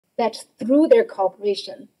that through their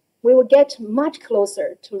cooperation, we will get much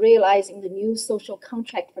closer to realizing the new social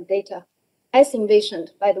contract for data as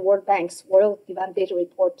envisioned by the World Bank's World Development Data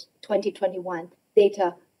Report 2021,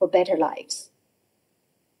 Data for Better Lives.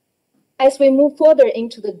 As we move further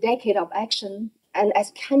into the decade of action, and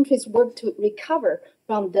as countries work to recover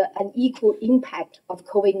from the unequal impact of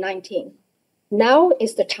COVID-19, now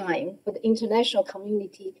is the time for the international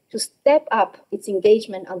community to step up its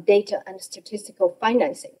engagement on data and statistical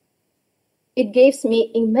financing. It gives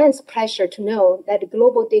me immense pleasure to know that the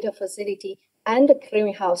Global Data Facility and the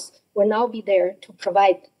Clearinghouse will now be there to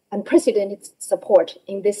provide unprecedented support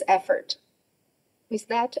in this effort. With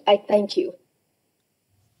that, I thank you.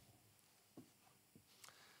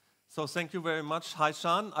 So thank you very much,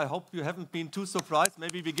 Haishan. I hope you haven't been too surprised.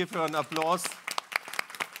 Maybe we give her an applause.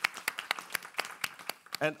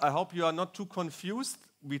 And I hope you are not too confused.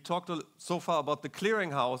 We talked so far about the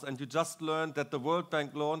Clearinghouse, and you just learned that the World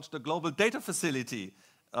Bank launched a Global Data Facility.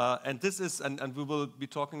 And we will be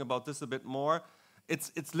talking about this a bit more.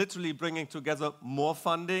 It's literally bringing together more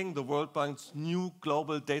funding, the World Bank's new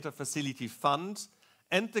Global Data Facility Fund,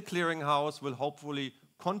 and the Clearinghouse will hopefully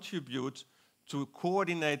contribute to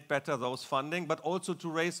coordinate better those funding, but also to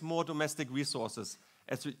raise more domestic resources,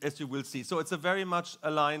 as you will see. So it's a very much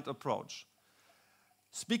aligned approach.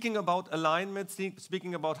 Speaking about alignment,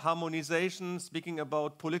 speaking about harmonization, speaking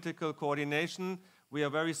about political coordination, we are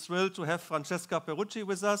very thrilled to have Francesca Perucci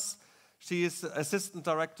with us. She is Assistant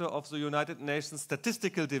Director of the United Nations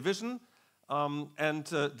Statistical Division, and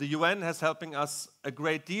the UN has helping us a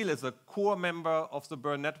great deal as a core member of the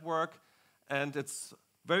Bern network, and it's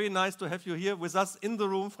very nice to have you here with us in the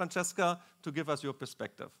room, Francesca, to give us your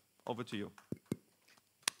perspective. Over to you.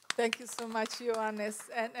 Thank you so much, Johannes.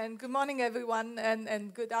 And good morning, everyone,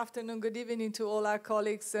 and good afternoon, good evening to all our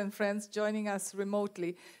colleagues and friends joining us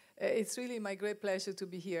remotely. It's really my great pleasure to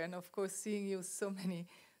be here, and of course, seeing you, so many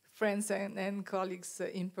friends and colleagues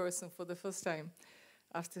in person for the first time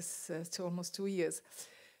after almost 2 years.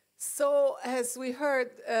 So, as we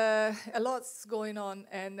heard, a lot's going on,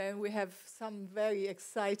 and then we have some very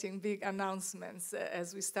exciting big announcements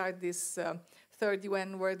as we start this third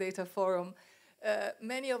UN World Data Forum.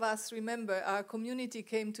 Many of us remember our community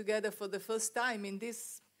came together for the first time in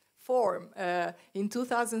this forum in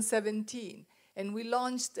 2017, and we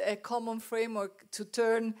launched a common framework to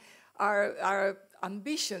turn our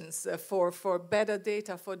ambitions for better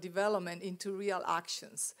data for development into real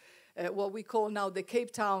actions. What we call now the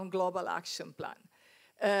Cape Town Global Action Plan.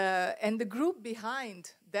 And the group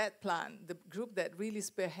behind that plan, the group that really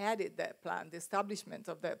spearheaded that plan, the establishment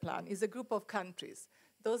of that plan, is a group of countries.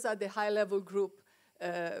 Those are the high-level group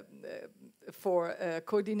for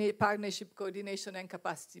partnership, coordination, and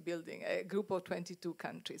capacity building, a group of 22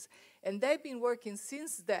 countries. And they've been working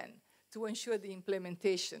since then to ensure the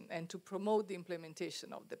implementation and to promote the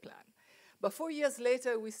implementation of the plan. But 4 years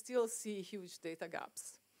later, we still see huge data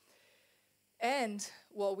gaps. And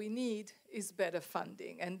what we need is better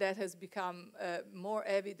funding, and that has become more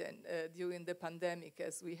evident during the pandemic.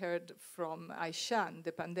 As we heard from Aishan,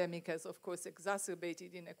 the pandemic has, of course,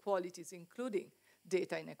 exacerbated inequalities, including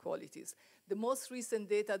data inequalities. The most recent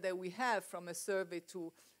data that we have from a survey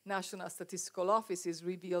to national statistical offices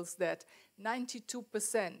reveals that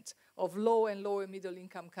 92% of low and lower middle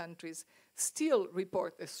income countries still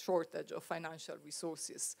report a shortage of financial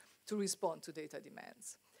resources to respond to data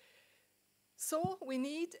demands. So we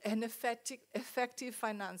need an effective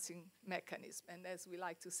financing mechanism, and as we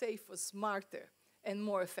like to say, for smarter and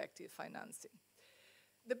more effective financing.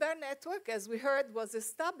 The Bern network, as we heard, was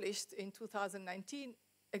established in 2019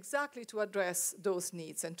 exactly to address those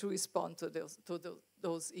needs and to respond to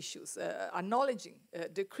those issues, acknowledging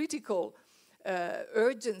the critical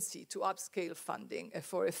urgency to upscale funding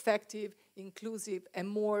for effective, inclusive, and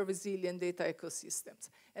more resilient data ecosystems.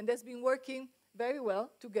 And that's been working very well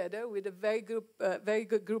together with a very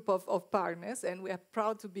good group of partners, and we are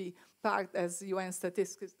proud to be part, as UN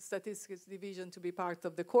Statistics Division, to be part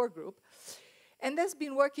of the core group. And that's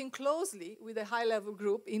been working closely with a high-level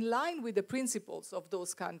group in line with the principles of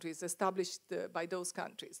those countries, established by those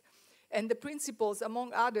countries. And the principles,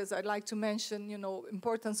 among others, I'd like to mention,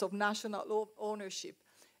 importance of national ownership,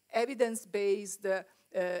 evidence-based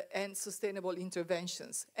and sustainable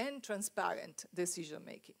interventions, and transparent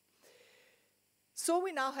decision-making. So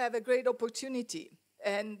we now have a great opportunity,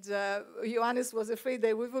 and Johannes was afraid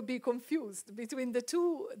that we would be confused between the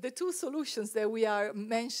two solutions that we are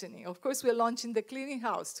mentioning. Of course, we're launching the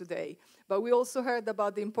Clearinghouse today, but we also heard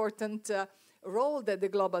about the important role that the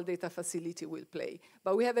Global Data Facility will play.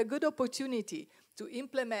 But we have a good opportunity to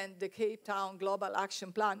implement the Cape Town Global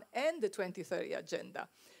Action Plan and the 2030 Agenda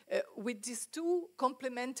with these two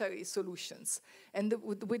complementary solutions, and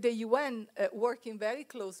with the UN working very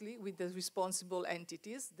closely with the responsible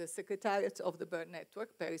entities, the Secretariat of the Bern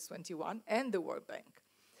Network, Paris 21, and the World Bank.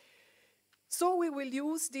 So we will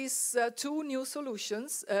use these two new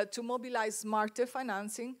solutions to mobilize smarter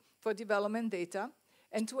financing for development data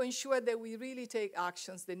and to ensure that we really take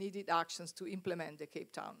actions, the needed actions, to implement the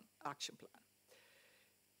Cape Town Action Plan.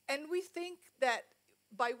 And we think that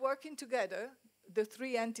by working together, the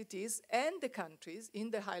three entities and the countries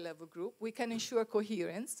in the high-level group, we can ensure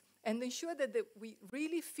coherence and ensure that we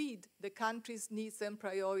really feed the countries' needs and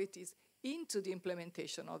priorities into the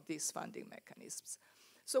implementation of these funding mechanisms.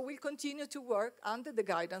 So we'll continue to work under the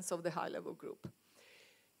guidance of the high-level group.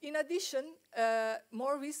 In addition,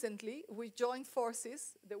 more recently, we joined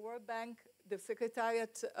forces, the World Bank, the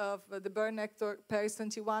Secretariat of the Bern Network, Paris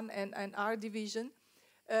 21, and our division,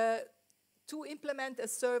 to implement a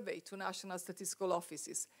survey to national statistical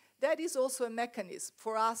offices. That is also a mechanism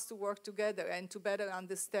for us to work together and to better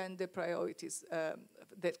understand the priorities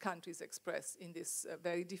that countries express in these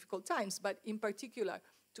very difficult times, but in particular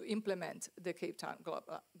to implement the Cape Town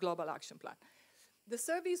Global Action Plan. The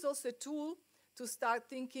survey is also a tool to start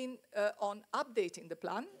thinking on updating the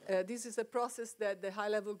plan. This is a process that the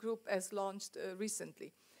high-level group has launched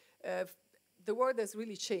recently. The world has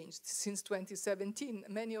really changed since 2017.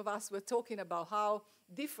 Many of us were talking about how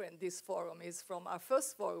different this forum is from our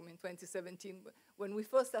first forum in 2017, when we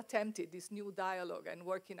first attempted this new dialogue and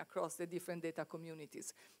working across the different data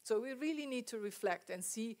communities. So we really need to reflect and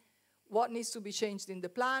see what needs to be changed in the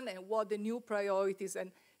plan and what the new priorities,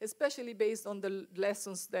 and especially based on the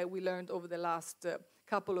lessons that we learned over the last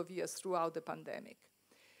couple of years throughout the pandemic.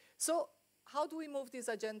 So how do we move this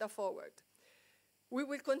agenda forward? We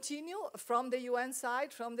will continue from the UN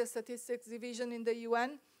side, from the statistics division in the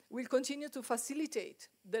UN, we'll continue to facilitate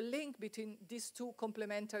the link between these two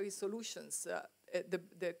complementary solutions,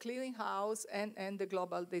 the Clearinghouse and the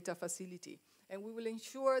Global Data Facility. And we will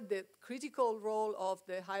ensure the critical role of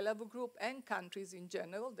the high-level group and countries in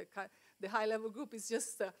general. The high-level group is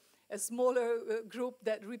just a smaller group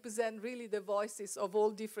that represent really the voices of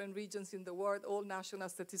all different regions in the world, all national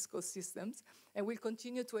statistical systems. And we'll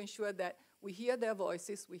continue to ensure that we hear their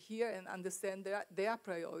voices, we hear and understand their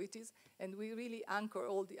priorities, and we really anchor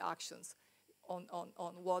all the actions on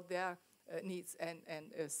what their needs and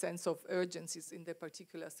sense of urgencies in the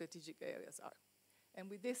particular strategic areas are. And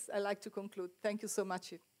with this, I'd like to conclude. Thank you so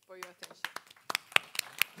much for your attention.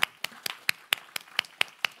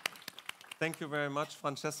 Thank you very much,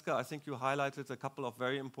 Francesca. I think you highlighted a couple of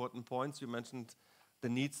very important points. You mentioned the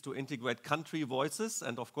needs to integrate country voices,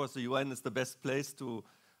 and of course the UN is the best place to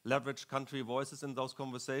leverage country voices in those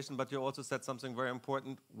conversations, but you also said something very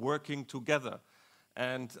important, working together.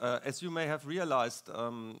 And as you may have realized,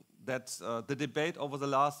 that the debate over the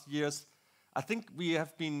last years, I think we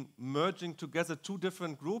have been merging together two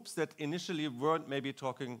different groups that initially weren't maybe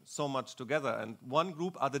talking so much together. And one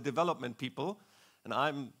group are the development people,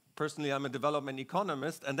 and personally I'm a development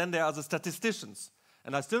economist, and then there are the statisticians.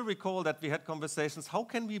 And I still recall that we had conversations, how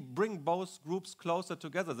can we bring both groups closer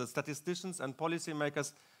together, the statisticians and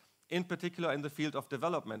policymakers, in particular in the field of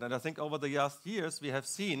development. And I think over the last years we have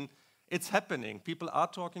seen it's happening. People are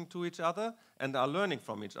talking to each other and are learning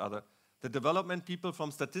from each other. The development people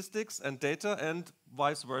from statistics and data and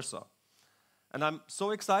vice versa. And I'm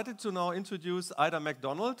so excited to now introduce Ida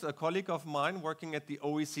MacDonald, a colleague of mine working at the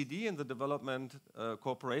OECD in the Development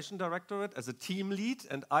Cooperation Directorate as a team lead.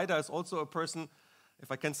 And Ida is also a person, if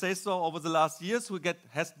I can say so, over the last years who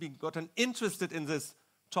has gotten interested in this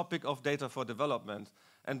topic of data for development.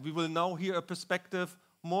 And we will now hear a perspective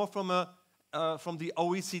more from the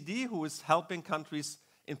OECD, who is helping countries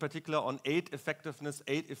in particular on aid effectiveness,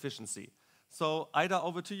 aid efficiency. So Ida,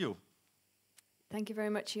 over to you. Thank you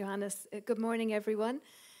very much, Johannes. Good morning, everyone,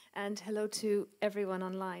 and hello to everyone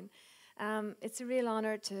online. It's a real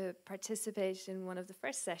honor to participate in one of the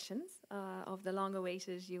first sessions of the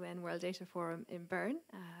long-awaited UN World Data Forum in Bern.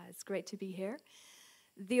 It's great to be here.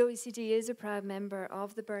 The OECD is a proud member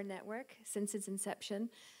of the Bern Network since its inception,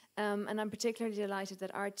 and I'm particularly delighted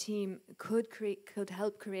that our team could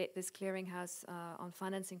help create this clearinghouse on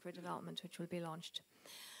financing for development, which will be launched.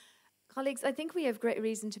 Colleagues, I think we have great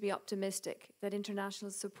reason to be optimistic that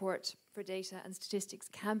international support for data and statistics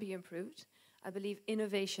can be improved. I believe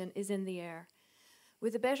innovation is in the air.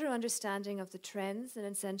 With a better understanding of the trends and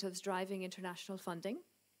incentives driving international funding,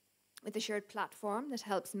 with a shared platform that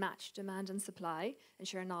helps match demand and supply and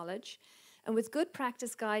share knowledge, and with good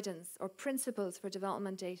practice guidance or principles for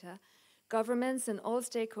development data, governments and all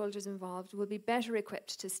stakeholders involved will be better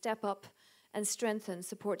equipped to step up and strengthen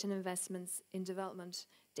support and investments in development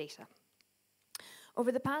data.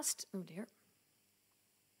 Over the past, oh dear,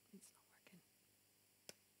 it's not working.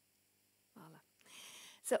 Voila.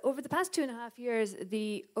 So over the past 2.5 years,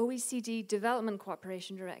 the OECD Development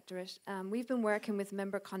Cooperation Directorate, we've been working with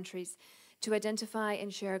member countries to identify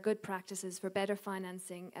and share good practices for better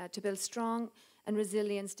financing to build strong and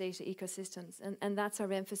resilient data ecosystems. And that's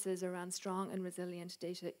our emphasis around strong and resilient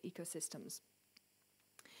data ecosystems.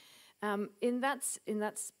 And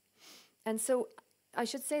so I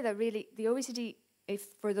should say that really the OECD,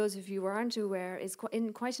 for those of you who aren't aware, is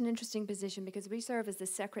in quite an interesting position because we serve as the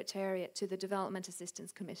Secretariat to the Development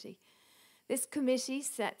Assistance Committee. This committee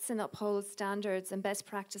sets and upholds standards and best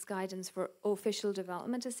practice guidance for official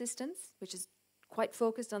development assistance, which is quite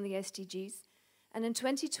focused on the SDGs. And in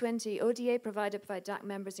 2020, ODA provided by DAC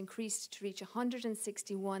members increased to reach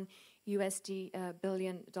 $161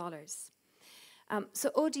 billion.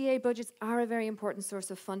 So ODA budgets are a very important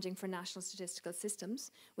source of funding for national statistical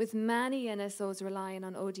systems, with many NSOs relying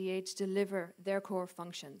on ODA to deliver their core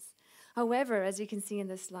functions. However, as you can see in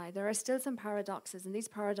this slide, there are still some paradoxes, and these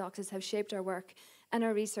paradoxes have shaped our work and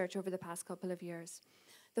our research over the past couple of years.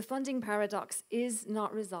 The funding paradox is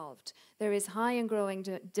not resolved. There is high and growing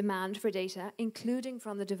demand for data, including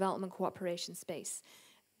from the development cooperation space.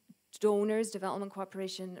 Donors, development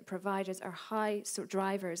cooperation providers are high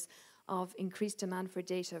drivers of increased demand for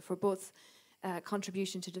data for both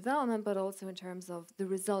contribution to development, but also in terms of the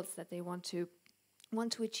results that they want to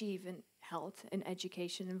achieve in health, in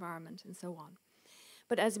education, environment, and so on.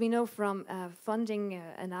 But as we know from funding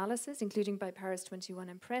analysis, including by Paris 21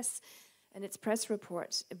 and Press, and its press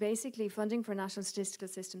report, basically funding for national statistical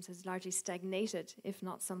systems has largely stagnated, if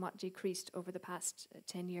not somewhat decreased, over the past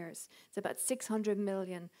 10 years. It's about $600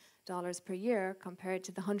 million per year compared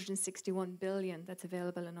to the $161 billion that's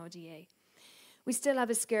available in ODA. We still have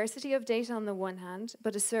a scarcity of data on the one hand,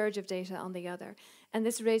 but a surge of data on the other. And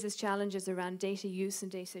this raises challenges around data use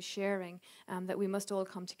and data sharing that we must all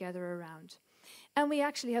come together around. And we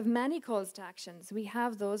actually have many calls to actions. We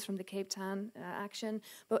have those from the Cape Town action,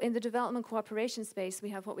 but in the development cooperation space, we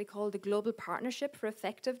have what we call the Global Partnership for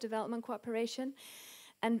Effective Development Cooperation.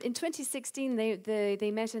 And in 2016,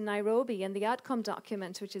 they met in Nairobi, and the outcome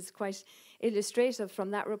document, which is quite illustrative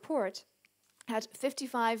from that report, had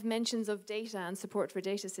 55 mentions of data and support for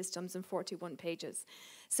data systems in 41 pages.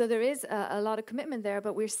 So there is a lot of commitment there,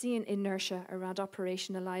 but we're seeing inertia around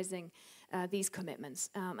operationalizing these commitments.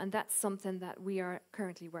 And that's something that we are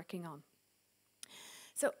currently working on.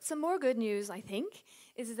 So some more good news, I think,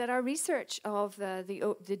 is that our research of the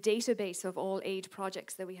database of all aid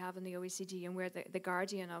projects that we have in the OECD, and we're the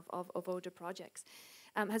guardian of ODA projects,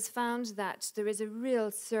 has found that there is a real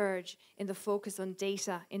surge in the focus on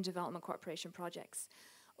data in development cooperation projects.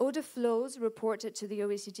 ODA flows reported to the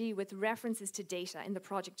OECD with references to data in the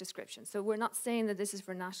project description. So we're not saying that this is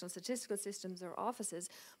for national statistical systems or offices,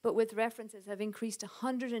 but with references have increased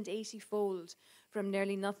 180-fold from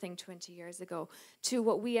nearly nothing 20 years ago to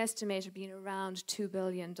what we estimate are being around $2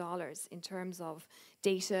 billion in terms of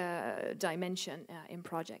data dimension in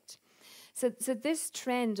project. So this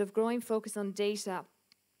trend of growing focus on data,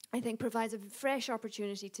 I think, provides a fresh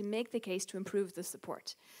opportunity to make the case to improve the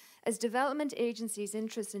support. As development agencies'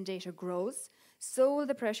 interest in data grows, so will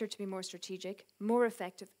the pressure to be more strategic, more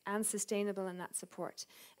effective, and sustainable in that support.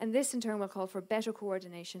 And this, in turn, will call for better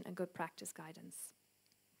coordination and good practice guidance.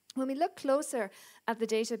 When we look closer at the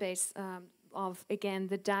database of, again,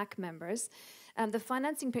 the DAC members, the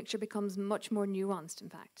financing picture becomes much more nuanced, in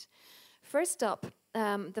fact. First up,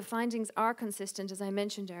 the findings are consistent, as I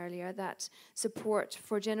mentioned earlier, that support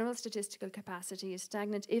for general statistical capacity is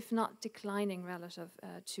stagnant, if not declining, relative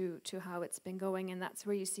to how it's been going, and that's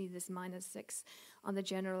where you see this -6 on the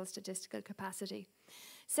general statistical capacity.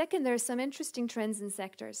 Second, there are some interesting trends in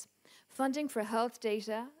sectors. Funding for health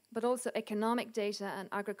data, but also economic data and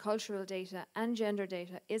agricultural data and gender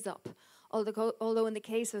data is up, although in the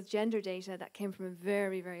case of gender data, that came from a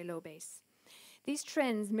very, very low base. These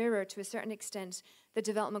trends mirror, to a certain extent, the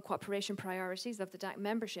development cooperation priorities of the DAC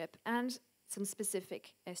membership and some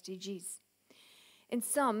specific SDGs. In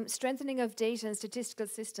sum, strengthening of data and statistical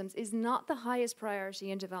systems is not the highest priority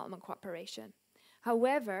in development cooperation.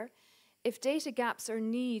 However, if data gaps or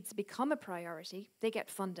needs become a priority, they get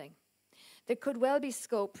funding. There could well be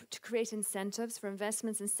scope to create incentives for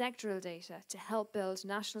investments in sectoral data to help build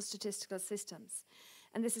national statistical systems.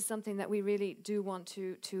 And this is something that we really do want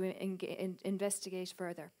to investigate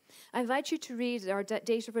further. I invite you to read our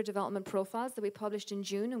data for development profiles that we published in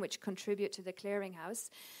June and which contribute to the Clearinghouse,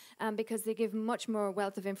 because they give much more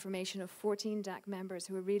wealth of information of 14 DAC members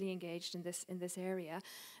who are really engaged in this area,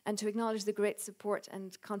 and to acknowledge the great support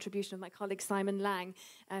and contribution of my colleague Simon Lang,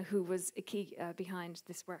 who was a key behind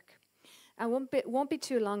this work. and won't be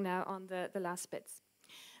too long now on the last bits.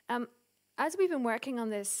 As we've been working on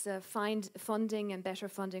this funding and better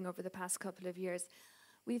funding over the past couple of years,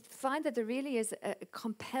 we find that there really is a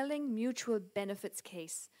compelling mutual benefits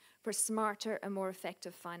case for smarter and more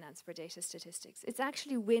effective finance for data statistics. It's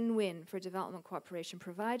actually win-win for development cooperation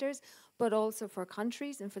providers, but also for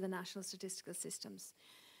countries and for the national statistical systems.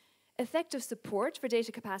 Effective support for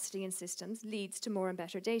data capacity in systems leads to more and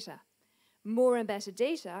better data. More and better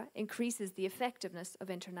data increases the effectiveness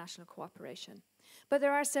of international cooperation. But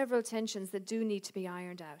there are several tensions that do need to be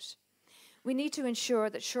ironed out. We need to ensure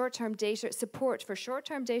that short-term data support for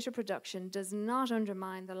short-term data production does not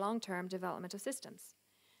undermine the long-term development of systems.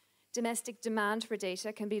 Domestic demand for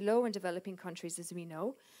data can be low in developing countries, as we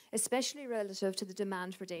know, especially relative to the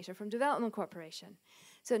demand for data from development cooperation.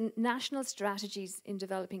 So national strategies in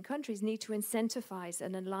developing countries need to incentivize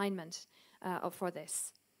an alignment for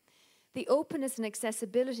this. The openness and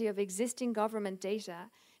accessibility of existing government data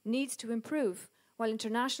needs to improve, while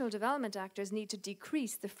international development actors need to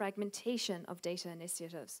decrease the fragmentation of data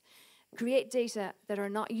initiatives. Create data that are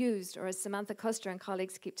not used, or as Samantha Custer and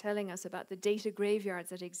colleagues keep telling us about the data graveyards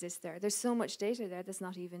that exist there. There's so much data there that's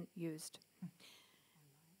not even used.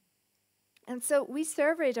 And so we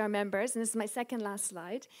surveyed our members, and this is my second last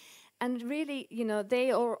slide, and really, you know,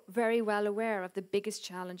 they are very well aware of the biggest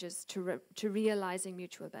challenges to realizing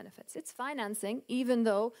mutual benefits. It's financing, even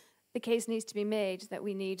though the case needs to be made that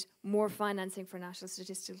we need more financing for national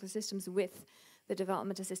statistical systems with the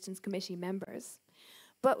Development Assistance Committee members.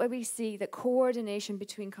 But where we see that coordination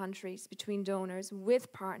between countries, between donors,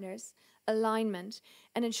 with partners, alignment,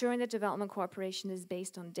 and ensuring that development cooperation is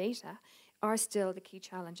based on data are still the key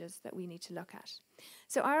challenges that we need to look at.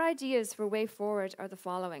 So our ideas for way forward are the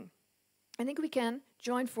following. I think we can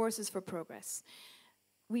join forces for progress.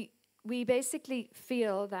 We basically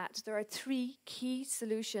feel that there are three key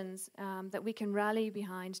solutions that we can rally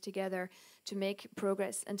behind together to make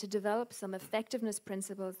progress and to develop some effectiveness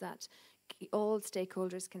principles that all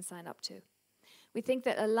stakeholders can sign up to. We think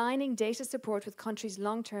that aligning data support with countries'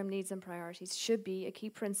 long-term needs and priorities should be a key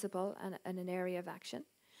principle and an area of action.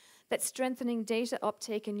 That strengthening data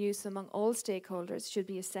uptake and use among all stakeholders should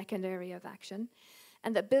be a second area of action.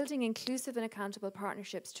 And that building inclusive and accountable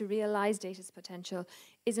partnerships to realize data's potential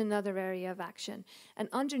is another area of action. And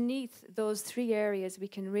underneath those three areas, we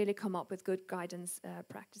can really come up with good guidance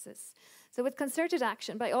practices. So with concerted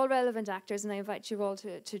action by all relevant actors, and I invite you all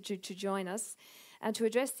to join us, and to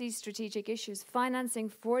address these strategic issues, financing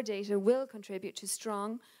for data will contribute to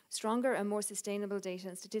stronger and more sustainable data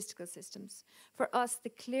and statistical systems. For us,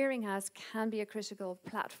 the Clearinghouse can be a critical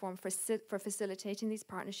platform for facilitating these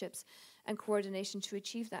partnerships and coordination to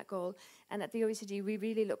achieve that goal. And at the OECD, we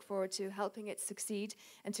really look forward to helping it succeed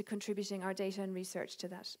and to contributing our data and research to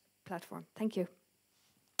that platform. Thank you.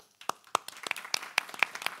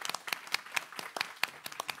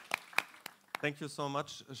 Thank you so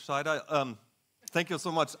much, Shaida. Thank you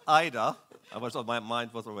so much, Ida. My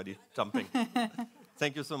mind was already jumping.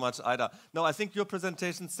 Thank you so much, Ida. No, I think your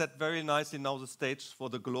presentation set very nicely now the stage for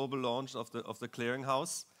the global launch of the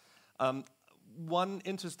Clearinghouse. One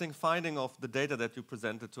interesting finding of the data that you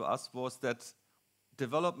presented to us was that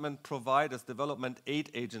development providers, development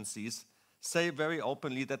aid agencies, say very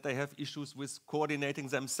openly that they have issues with coordinating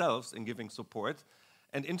themselves in giving support.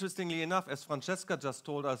 And interestingly enough, as Francesca just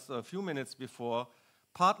told us a few minutes before,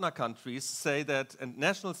 partner countries say that, and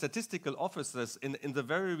national statistical offices in the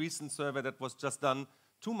very recent survey that was just done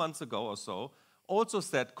 2 months ago or so, also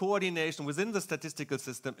said coordination within the statistical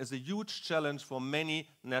system is a huge challenge for many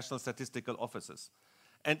national statistical offices.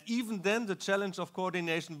 And even then, the challenge of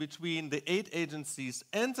coordination between the aid agencies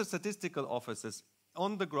and the statistical offices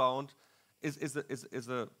on the ground is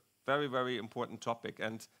a very, very important topic.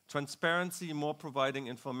 And transparency, more providing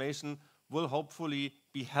information, will hopefully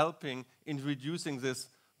be helping in reducing this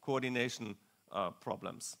coordination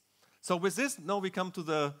problems. So with this, now we come to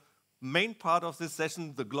the main part of this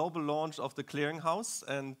session, the global launch of the Clearinghouse.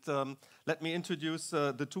 And let me introduce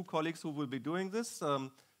the two colleagues who will be doing this.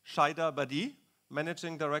 Shaida Badi,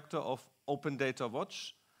 Managing Director of Open Data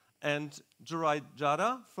Watch, and Jurai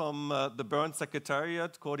Jada from the Bern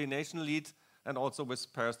Secretariat, Coordination Lead, and also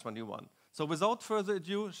with Paris 21. So without further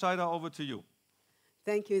ado, Shaida, over to you.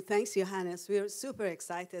 Thank you. Thanks, Johannes. We are super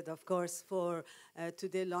excited, of course, for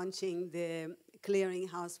today launching the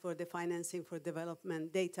Clearinghouse for the Financing for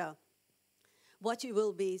Development Data. What you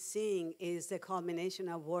will be seeing is the culmination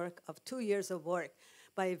of work, of 2 years of work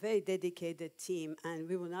by a very dedicated team. And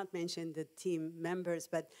we will not mention the team members,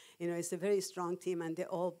 but it's a very strong team, and they've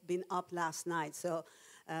all been up last night. So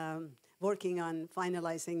working on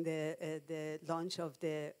finalizing the launch of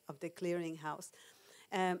the Clearinghouse.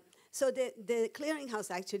 So the clearinghouse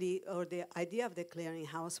actually, or the idea of the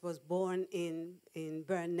clearinghouse was born in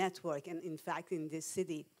Bern network, and in fact in this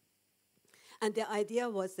city. And the idea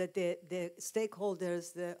was that the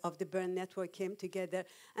stakeholders of the Bern network came together,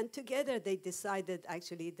 and together they decided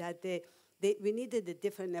actually that we needed a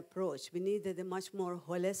different approach. We needed a much more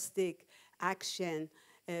holistic action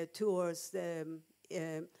towards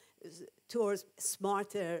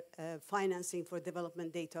smarter financing for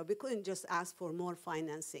development data. We couldn't just ask for more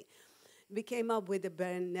financing. We came up with the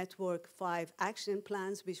Bern Network 5 action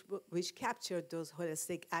plans, which captured those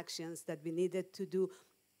holistic actions that we needed to do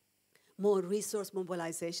more resource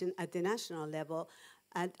mobilization at the national level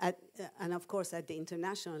and of course at the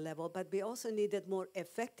international level, but we also needed more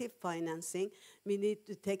effective financing. We need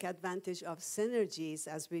to take advantage of synergies,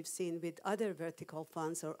 as we've seen with other vertical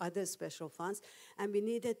funds or other special funds, and we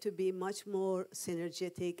needed to be much more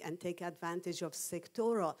synergetic and take advantage of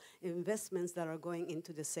sectoral investments that are going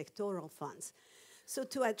into the sectoral funds. So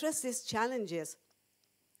to address these challenges,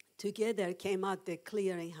 together came out the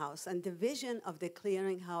clearinghouse, and the vision of the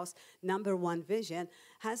clearinghouse, number one vision,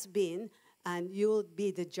 has been, and you'll be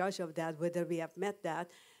the judge of that, whether we have met that,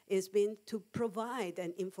 is been to provide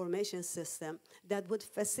an information system that would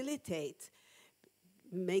facilitate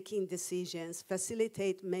making decisions,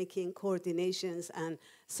 facilitate making coordinations, and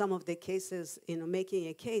some of the cases, making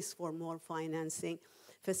a case for more financing,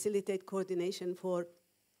 facilitate coordination for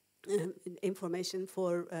information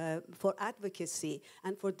for advocacy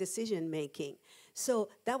and for decision making. So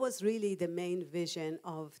that was really the main vision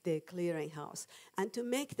of the clearinghouse. And to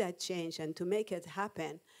make that change and to make it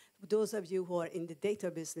happen, those of you who are in the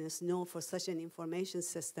data business know for such an information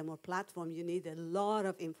system or platform, you need a lot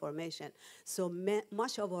of information. So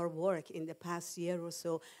much of our work in the past year or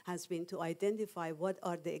so has been to identify what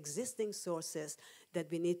are the existing sources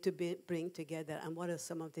that we need to bring together and what are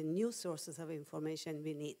some of the new sources of information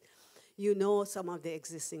we need. You know some of the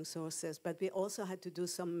existing sources, but we also had to do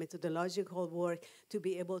some methodological work to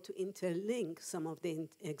be able to interlink some of the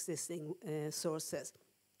existing sources.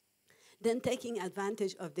 Then taking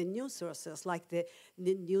advantage of the new sources, like the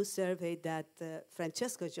new survey that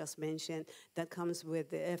Francesco just mentioned, that comes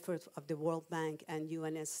with the effort of the World Bank and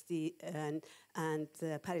UNSD and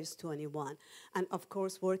Paris 21. And of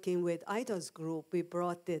course, working with IDA's group, we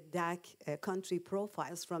brought the DAC country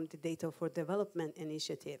profiles from the Data for Development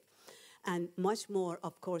initiative. And much more,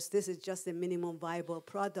 of course, this is just the minimum viable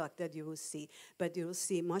product that you will see, but you will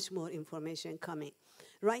see much more information coming.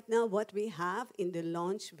 Right now, what we have in the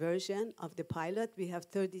launch version of the pilot, we have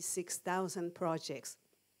 36,000 projects.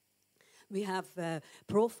 We have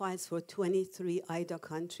profiles for 23 IDA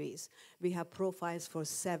countries. We have profiles for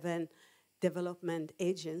 7 development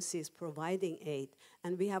agencies providing aid.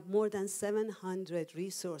 And we have more than 700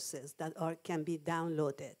 resources that can be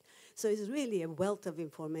downloaded. So it's really a wealth of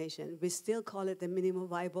information. We still call it the minimum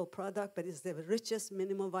viable product, but it's the richest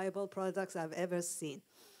minimum viable products I've ever seen.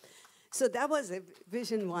 So that was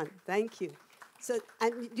vision 1. Thank you. So,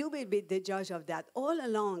 and you will be the judge of that. All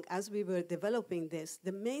along, as we were developing this,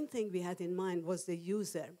 the main thing we had in mind was the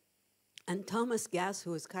user. And Thomas Gass,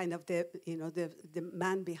 who is kind of the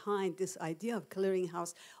man behind this idea of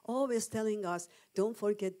clearinghouse, always telling us, don't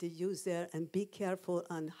forget the user and be careful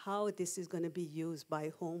on how this is going to be used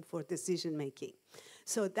by whom for decision making.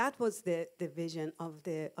 So that was the vision of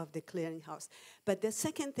the clearinghouse. But the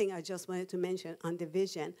second thing I just wanted to mention on the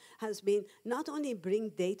vision has been not only bring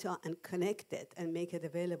data and connect it and make it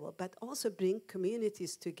available, but also bring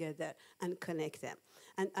communities together and connect them.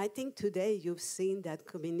 And I think today you've seen that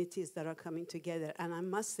communities that are coming together. And I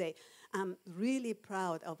must say, I'm really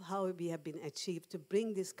proud of how we have been achieved to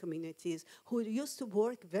bring these communities who used to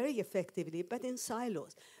work very effectively, but in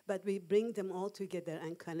silos. But we bring them all together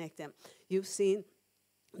and connect them. You've seen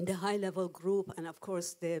the high-level group and, of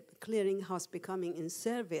course, the clearinghouse becoming in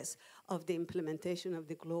service of the implementation of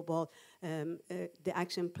the global, the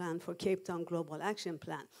action plan for Cape Town Global Action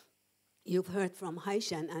Plan. You've heard from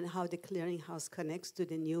Haishan and how the clearinghouse connects to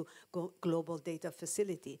the new global data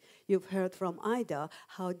facility. You've heard from IDA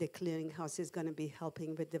how the clearinghouse is going to be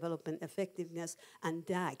helping with development effectiveness and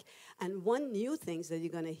DAG. And one new thing that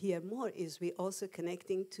you're going to hear more is we're also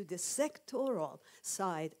connecting to the sectoral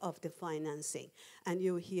side of the financing. And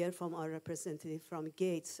you'll hear from our representative from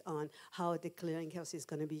Gates on how the clearinghouse is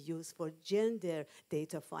going to be used for gender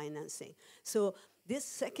data financing. So this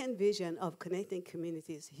second vision of connecting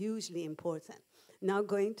communities is hugely important. Now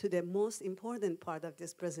going to the most important part of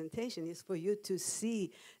this presentation is for you to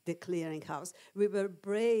see the clearinghouse. We were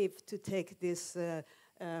brave to take this,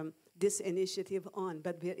 this initiative on,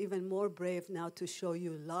 but we're even more brave now to show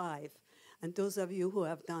you live. And those of you who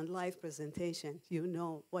have done live presentation, you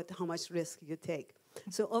know how much risk you take.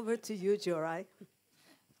 So over to you, Jorai.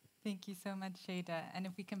 Thank you so much, Shada. And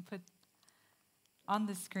if we can put on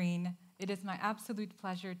the screen, it is my absolute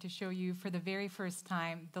pleasure to show you for the very first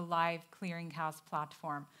time the live Clearinghouse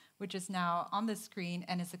platform, which is now on the screen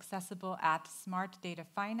and is accessible at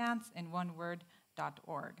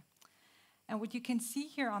smartdatafinance.org. And what you can see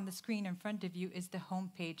here on the screen in front of you is the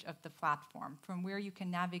homepage of the platform, from where you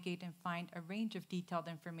can navigate and find a range of detailed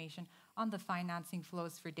information on the financing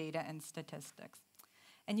flows for data and statistics.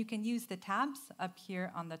 And you can use the tabs up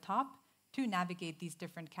here on the top to navigate these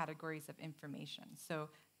different categories of information. So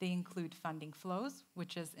they include funding flows,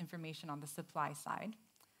 which is information on the supply side,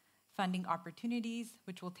 funding opportunities,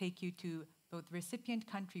 which will take you to both recipient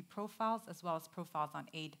country profiles as well as profiles on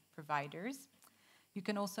aid providers. You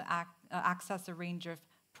can also access a range of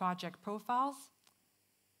project profiles,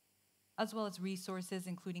 as well as resources,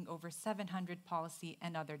 including over 700 policy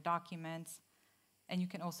and other documents. And you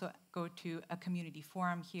can also go to a community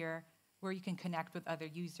forum here, where you can connect with other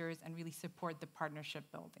users and really support the partnership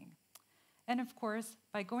building. And of course,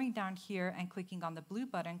 by going down here and clicking on the blue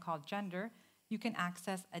button called Gender, you can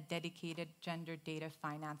access a dedicated gender data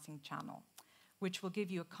financing channel, which will give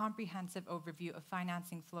you a comprehensive overview of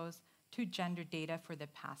financing flows to gender data for the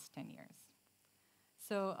past 10 years.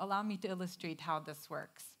 So allow me to illustrate how this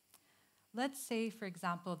works. Let's say, for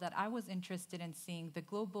example, that I was interested in seeing the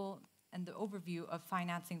global and the overview of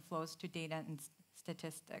financing flows to data and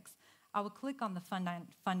statistics. I will click on the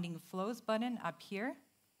funding flows button up here,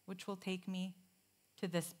 which will take me to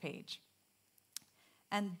this page.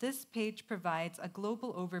 And this page provides a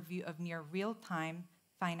global overview of near real-time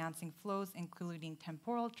financing flows, including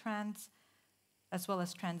temporal trends, as well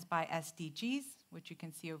as trends by SDGs, which you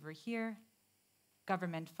can see over here,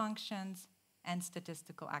 government functions, and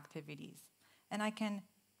statistical activities. And I can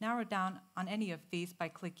narrow down on any of these by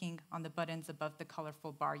clicking on the buttons above the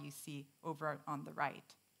colorful bar you see over on the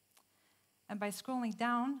right. And by scrolling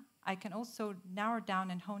down, I can also narrow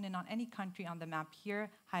down and hone in on any country on the map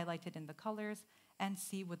here, highlighted in the colors, and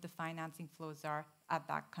see what the financing flows are at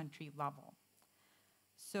that country level.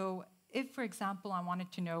 So if, for example, I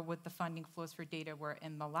wanted to know what the funding flows for data were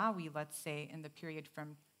in Malawi, let's say in the period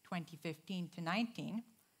from 2015 to 19,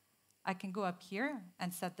 I can go up here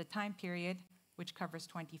and set the time period, which covers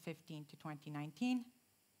 2015 to 2019,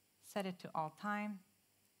 set it to all time,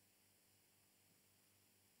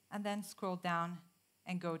 and then scroll down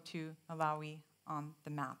and go to Malawi on the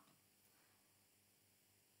map.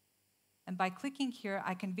 And by clicking here,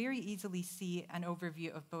 I can very easily see an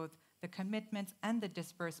overview of both the commitments and the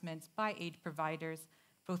disbursements by aid providers,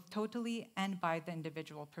 both totally and by the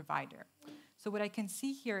individual provider. So what I can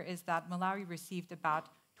see here is that Malawi received about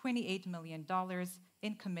 $28 million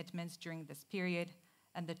in commitments during this period,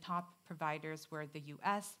 and the top providers were the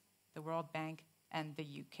US, the World Bank, and the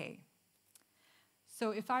UK.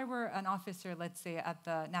 So if I were an officer, let's say at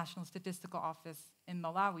the National Statistical Office in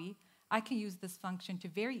Malawi, I can use this function to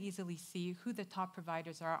very easily see who the top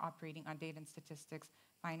providers are operating on data and statistics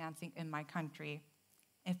financing in my country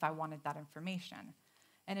if I wanted that information.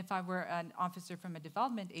 And if I were an officer from a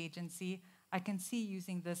development agency, I can see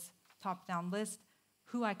using this top-down list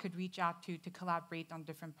who I could reach out to collaborate on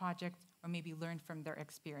different projects or maybe learn from their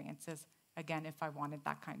experiences, again, if I wanted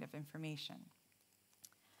that kind of information.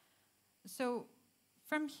 So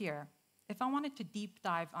from here, if I wanted to deep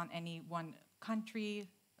dive on any one country,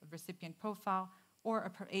 a recipient profile, or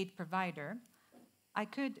a aid provider, I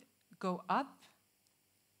could go up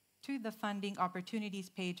to the funding opportunities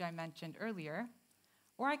page I mentioned earlier,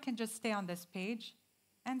 or I can just stay on this page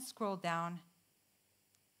and scroll down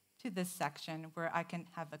to this section where I can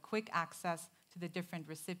have a quick access to the different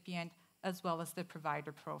recipient as well as the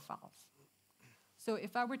provider profiles. So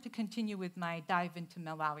if I were to continue with my dive into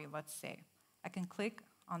Malawi, let's say, I can click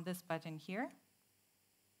on this button here,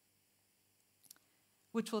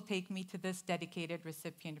 which will take me to this dedicated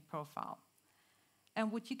recipient profile.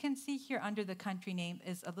 And what you can see here under the country name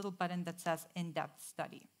is a little button that says in-depth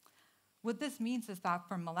study. What this means is that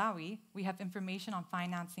for Malawi, we have information on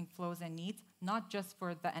financing flows and needs, not just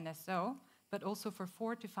for the NSO, but also for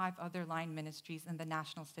 4 to 5 other line ministries in the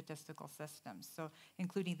national statistical system, so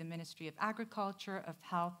including the Ministry of Agriculture, of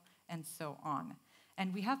Health, and so on.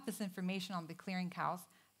 And we have this information on the Clearinghouse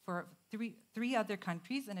for three other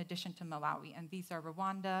countries in addition to Malawi, and these are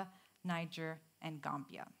Rwanda, Niger, and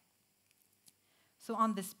Gambia. So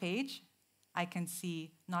on this page, I can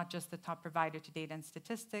see not just the top provider to data and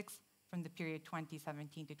statistics from the period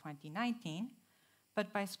 2017 to 2019,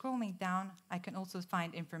 but by scrolling down, I can also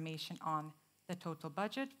find information on the total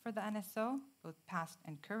budget for the NSO, both past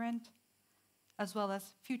and current, as well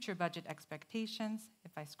as future budget expectations,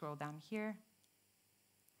 if I scroll down here.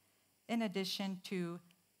 in addition to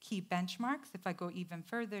key benchmarks. If I go even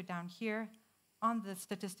further down here, on the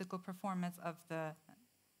statistical performance of the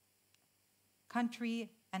country,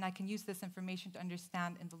 and I can use this information to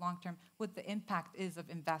understand in the long term what the impact is of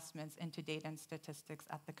investments into data and statistics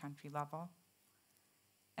at the country level.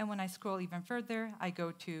 And when I scroll even further, I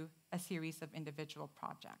go to a series of individual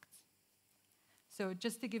projects. So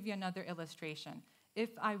just to give you another illustration, if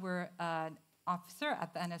I were an officer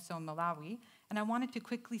at the NSO Malawi, and I wanted to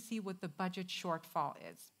quickly see what the budget shortfall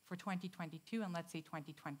is for 2022 and let's say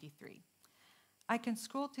 2023, I can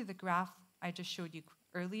scroll to the graph I just showed you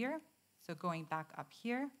earlier, so going back up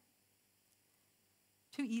here,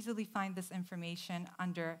 to easily find this information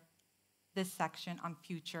under this section on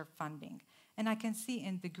future funding. And I can see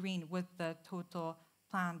in the green what the total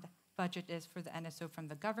planned budget is for the NSO from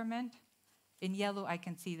the government. In yellow, I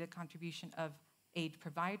can see the contribution of aid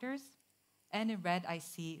providers. And in red, I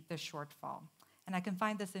see the shortfall. And I can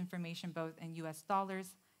find this information both in US dollars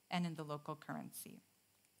and in the local currency.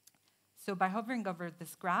 So by hovering over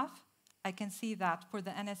this graph, I can see that for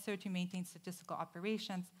the NSO to maintain statistical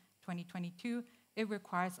operations 2022, it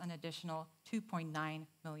requires an additional $2.9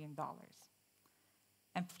 million.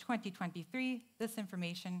 And for 2023, this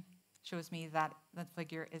information shows me that the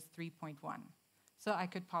figure is 3.1. So I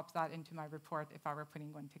could pop that into my report if I were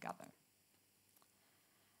putting one together.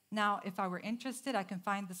 Now, if I were interested, I can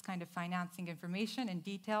find this kind of financing information in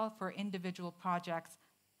detail for individual projects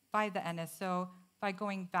by the NSO by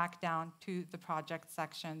going back down to the project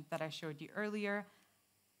section that I showed you earlier,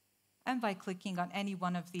 and by clicking on any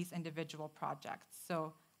one of these individual projects.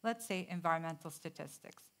 So let's say environmental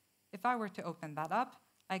statistics. If I were to open that up,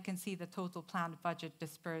 I can see the total planned budget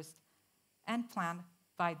dispersed and planned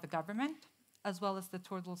by the government, as well as the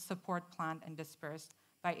total support planned and dispersed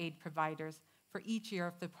by aid providers for each year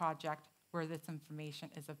of the project where this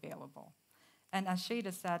information is available. And as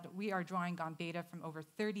Shada said, we are drawing on data from over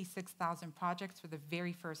 36,000 projects for the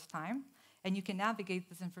very first time. And you can navigate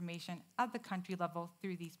this information at the country level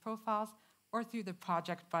through these profiles or through the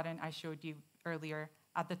project button I showed you earlier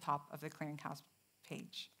at the top of the Clearinghouse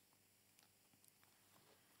page.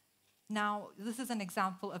 Now, this is an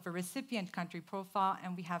example of a recipient country profile,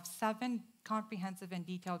 and we have 7 comprehensive and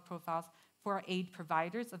detailed profiles for our aid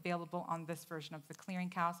providers available on this version of the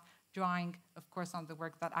Clearinghouse, drawing, of course, on the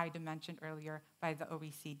work that Ida mentioned earlier by the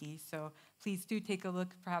OECD. So please do take a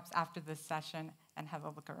look, perhaps after this session, and have a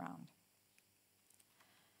look around.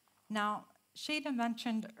 Now, Shada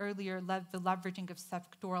mentioned earlier the leveraging of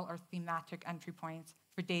sectoral or thematic entry points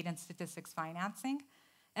for data and statistics financing.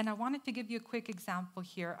 And I wanted to give you a quick example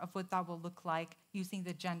here of what that will look like using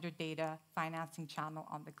the gender data financing channel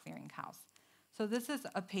on the Clearinghouse. So this is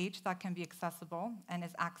a page that can be accessible and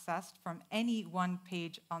is accessed from any one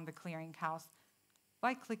page on the Clearinghouse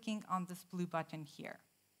by clicking on this blue button here.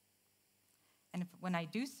 And when I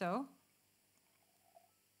do so,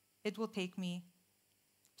 it will take me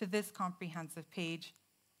to this comprehensive page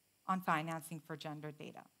on financing for gender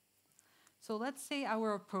data. So let's say I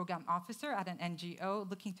were a program officer at an NGO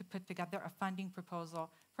looking to put together a funding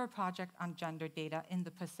proposal for a project on gender data in the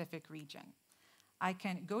Pacific region. I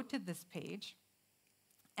can go to this page,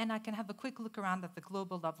 and I can have a quick look around at the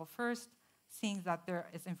global level first, seeing that there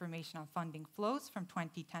is information on funding flows from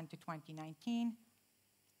 2010 to 2019,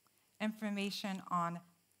 information on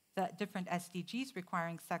the different SDGs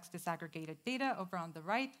requiring sex disaggregated data over on the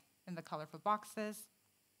right in the colorful boxes.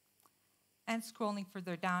 And scrolling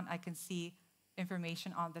further down, I can see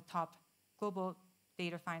information on the top global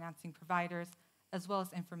data financing providers, as well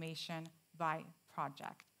as information by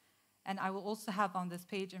project. And I will also have on this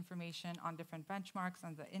page information on different benchmarks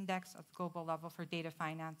and the index at the global level for data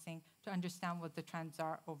financing to understand what the trends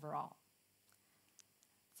are overall.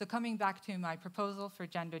 So coming back to my proposal for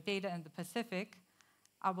gender data in the Pacific,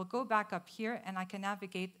 I will go back up here and I can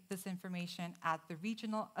navigate this information at the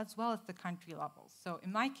regional as well as the country levels. So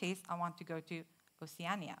in my case, I want to go to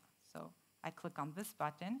Oceania. So I click on this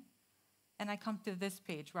button and I come to this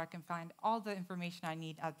page where I can find all the information I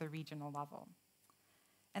need at the regional level.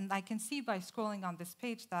 And I can see by scrolling on this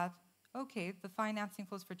page that, okay, the financing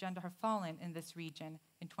flows for gender have fallen in this region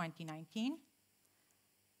in 2019.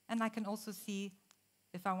 And I can also see,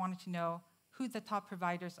 if I wanted to know, who the top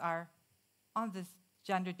providers are on this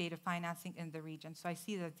gender data financing in the region. So I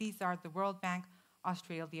see that these are the World Bank,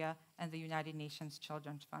 Australia, and the United Nations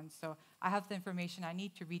Children's Fund. So I have the information I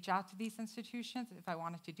need to reach out to these institutions if I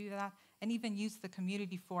wanted to do that, and even use the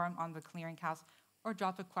community forum on the Clearinghouse or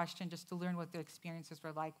drop a question just to learn what the experiences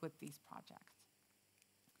were like with these projects.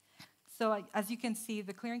 So as you can see,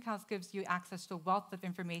 the Clearinghouse gives you access to a wealth of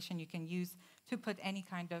information you can use to put any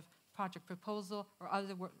kind of project proposal or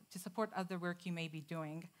other work, to support other work you may be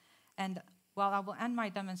doing. And while I will end my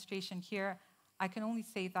demonstration here, I can only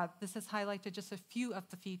say that this has highlighted just a few of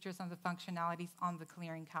the features and the functionalities on the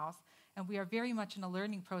Clearinghouse. And we are very much in a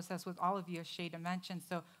learning process with all of you, as Shada mentioned.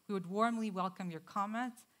 So we would warmly welcome your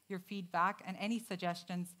comments, your feedback, and any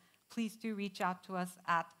suggestions. Please do reach out to us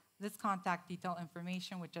at this contact detail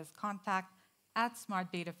information, which is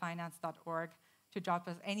contact@smartdatafinance.org, to drop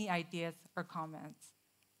us any ideas or comments.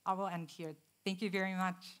 I will end here. Thank you very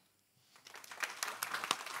much.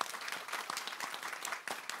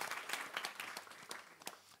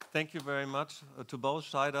 Thank you very much to both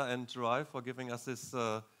Shada and Jirai for giving us this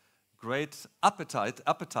great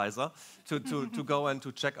appetizer to go and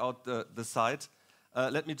to check out the site.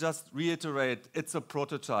 Let me just reiterate, it's a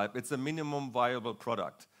prototype, it's a minimum viable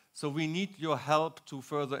product. So we need your help to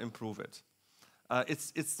further improve it.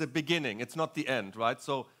 It's the beginning, it's not the end, right?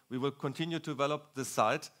 So we will continue to develop the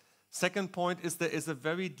site. Second point is there is a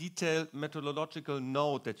very detailed methodological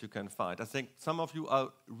note that you can find. I think some of you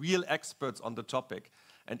are real experts on the topic.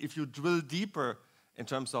 And if you drill deeper in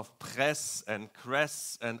terms of PRESS and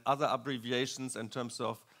CRESS and other abbreviations in terms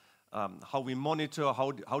of how we monitor,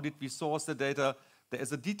 how did we source the data, there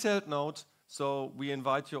is a detailed note. So we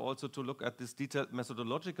invite you also to look at this detailed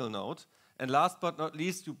methodological note. And last but not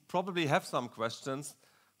least, you probably have some questions.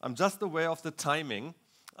 I'm just aware of the timing.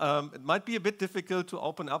 It might be a bit difficult to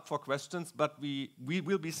open up for questions, but we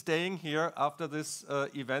will be staying here after this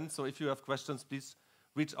event. So if you have questions, please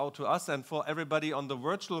reach out to us. And for everybody on the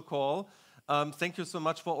virtual call, thank you so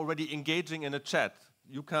much for already engaging in a chat.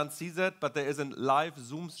 You can't see that, but there is a live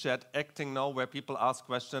Zoom chat acting now where people ask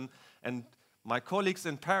questions. And my colleagues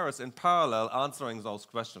in Paris, in parallel, answering those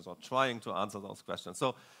questions or trying to answer those questions.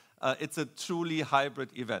 So it's a truly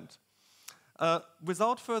hybrid event.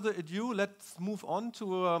 Without further ado, let's move on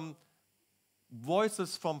to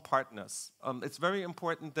voices from partners. It's very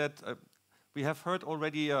important that we have heard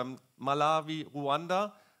already Malawi,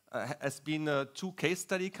 Rwanda has been 2 case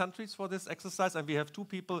study countries for this exercise, and we have 2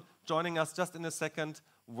 people joining us just in a second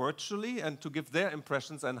virtually and to give their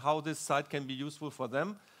impressions and how this site can be useful for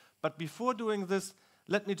them. But before doing this,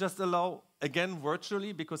 let me just allow, again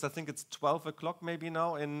virtually, because I think it's 12 o'clock maybe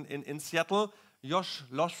now in Seattle, Josh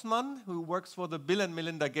Lossman, who works for the Bill and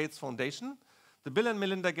Melinda Gates Foundation. The Bill and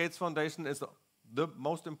Melinda Gates Foundation is the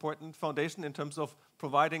most important foundation in terms of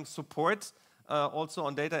providing support also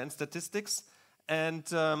on data and statistics. And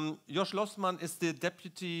Josh Lossman is the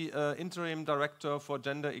Deputy Interim Director for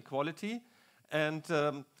Gender Equality. And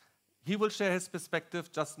he will share his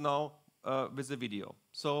perspective just now with the video.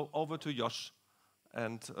 So over to Josh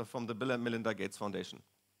and from the Bill and Melinda Gates Foundation.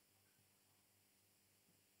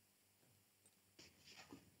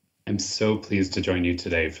 I'm so pleased to join you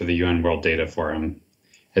today for the UN World Data Forum.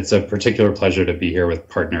 It's a particular pleasure to be here with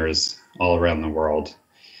partners all around the world,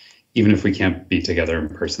 even if we can't be together in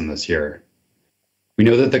person this year. We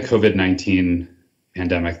know that the COVID-19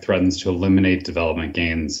 pandemic threatens to eliminate development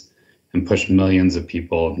gains and push millions of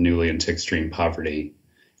people newly into extreme poverty,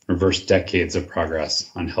 reverse decades of progress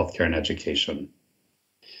on healthcare and education.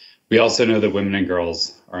 We also know that women and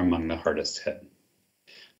girls are among the hardest hit.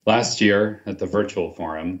 Last year at the virtual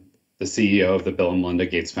forum, the CEO of the Bill and Melinda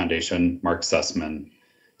Gates Foundation, Mark Sussman,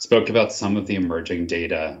 spoke about some of the emerging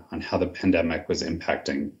data on how the pandemic was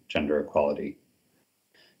impacting gender equality.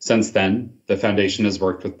 Since then, the foundation has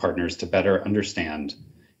worked with partners to better understand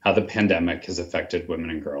how the pandemic has affected women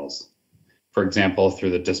and girls, for example, through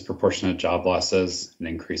the disproportionate job losses and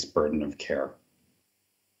increased burden of care,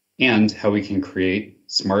 and how we can create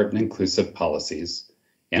smart and inclusive policies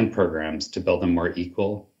and programs to build a more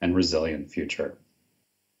equal and resilient future.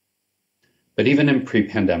 But even in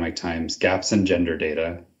pre-pandemic times, gaps in gender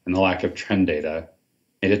data and the lack of trend data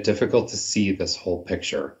made it difficult to see this whole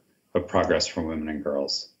picture of progress for women and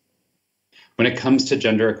girls. When it comes to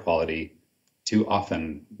gender equality, too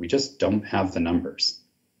often we just don't have the numbers.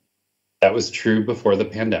 That was true before the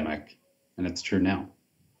pandemic, and it's true now.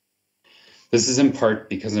 This is in part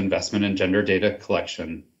because investment in gender data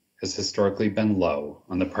collection has historically been low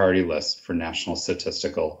on the priority list for national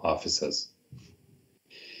statistical offices.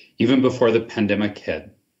 Even before the pandemic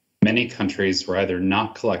hit, many countries were either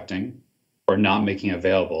not collecting or not making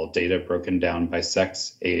available data broken down by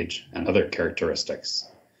sex, age, and other characteristics.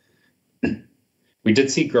 We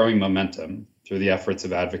did see growing momentum through the efforts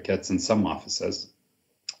of advocates in some offices.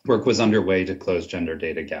 Work was underway to close gender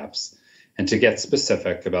data gaps and to get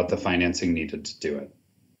specific about the financing needed to do it.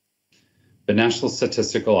 But national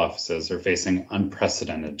statistical offices are facing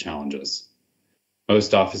unprecedented challenges.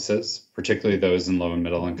 Most offices, particularly those in low and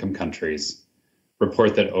middle income countries,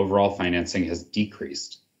 report that overall financing has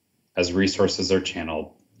decreased as resources are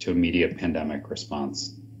channeled to immediate pandemic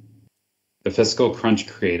response. The fiscal crunch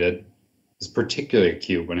created is particularly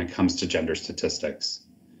acute when it comes to gender statistics.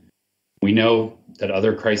 We know that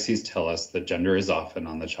other crises tell us that gender is often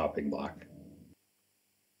on the chopping block.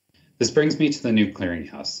 This brings me to the new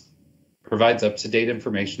Clearinghouse. It provides up-to-date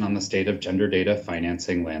information on the state of gender data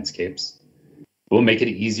financing landscapes. It will make it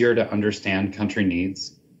easier to understand country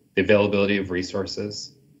needs, the availability of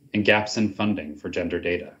resources, and gaps in funding for gender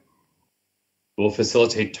data. It will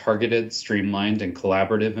facilitate targeted, streamlined, and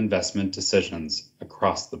collaborative investment decisions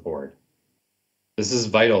across the board. This is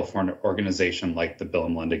vital for an organization like the Bill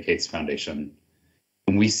and Melinda Gates Foundation,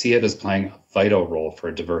 and we see it as playing a vital role for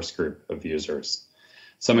a diverse group of users.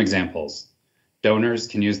 Some examples: donors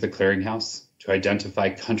can use the Clearinghouse to identify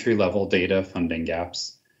country-level data funding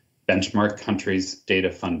gaps, benchmark countries'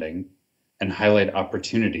 data funding, and highlight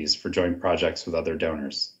opportunities for joint projects with other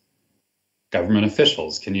donors. Government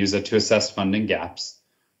officials can use it to assess funding gaps,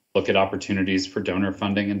 look at opportunities for donor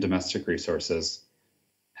funding and domestic resources,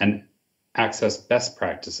 and access best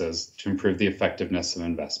practices to improve the effectiveness of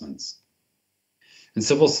investments. And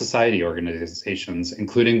civil society organizations,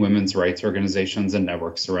 including women's rights organizations and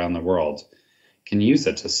networks around the world, can use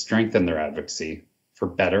it to strengthen their advocacy for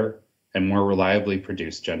better and more reliably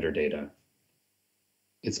produced gender data.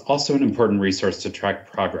 It's also an important resource to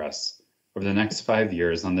track progress over the next 5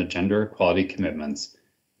 years on the gender equality commitments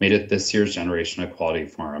made at this year's Generation Equality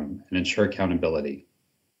Forum and ensure accountability.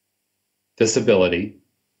 This ability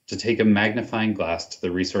to take a magnifying glass to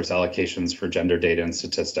the resource allocations for gender data and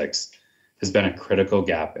statistics has been a critical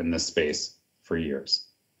gap in this space for years.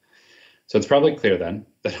 So it's probably clear then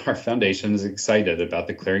that our foundation is excited about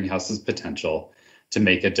the Clearinghouse's potential to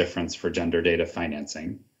make a difference for gender data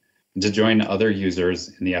financing and to join other users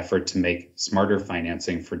in the effort to make smarter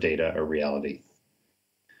financing for data a reality.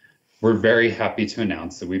 We're very happy to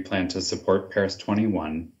announce that we plan to support Paris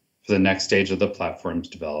 21 for the next stage of the platform's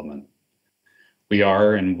development. We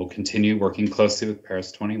are and will continue working closely with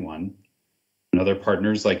Paris 21 and other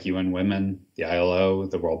partners like UN Women, the ILO,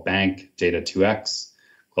 the World Bank, Data2X,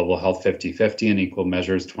 Global Health 50/50, and Equal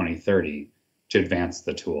Measures 2030 to advance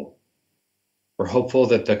the tool. We're hopeful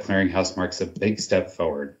that the Clearinghouse marks a big step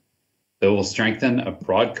forward that will strengthen a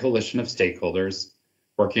broad coalition of stakeholders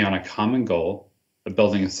working on a common goal of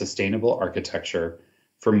building a sustainable architecture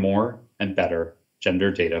for more and better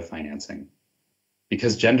gender data financing.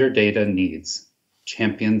 Because gender data needs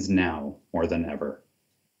champions now more than ever.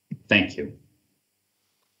 Thank you.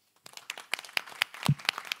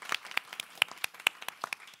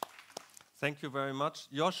 Thank you very much,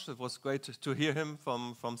 Josh. It was great to hear him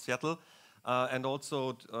from Seattle. And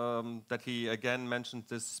also that he again mentioned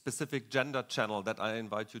this specific gender channel that I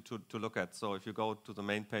invite you to look at. So if you go to the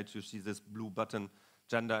main page, you see this blue button,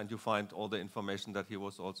 gender, and you find all the information that he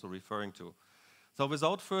was also referring to. So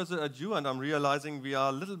without further ado, and I'm realizing we are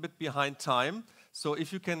a little bit behind time, so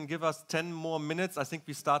if you can give us 10 more minutes, I think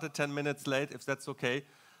we started 10 minutes late, if that's okay.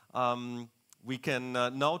 We can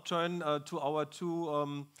now turn to our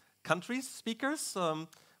two countries speakers.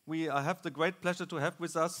 I have the great pleasure to have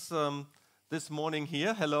with us this morning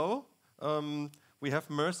here. Hello. We have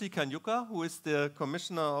Mercy Kanyuka, who is the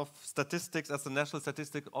Commissioner of Statistics at the National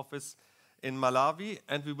Statistics Office in Malawi.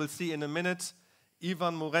 And we will see in a minute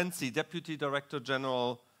Ivan Murenzi, Deputy Director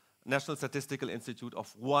General, National Statistical Institute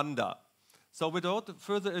of Rwanda. So without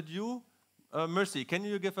further ado, Mercy, can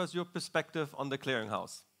you give us your perspective on the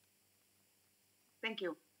Clearinghouse? Thank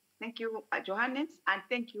you. Thank you, Johannes, and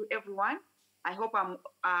thank you, everyone. I hope I'm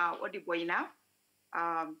audible enough.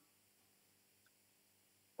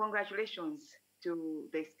 Congratulations to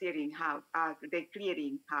the Clearinghouse.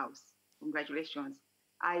 Congratulations.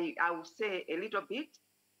 I will say a little bit.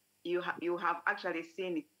 You have actually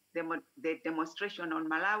seen the demonstration on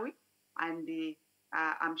Malawi, and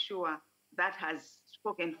I'm sure that has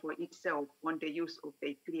spoken for itself on the use of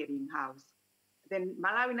the Clearinghouse. The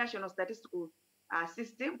Malawi National Statistical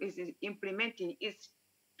System is implementing its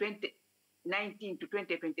 2019 to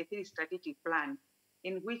 2023 strategic plan,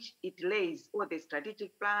 in which it lays all the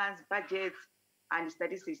strategic plans, budgets, and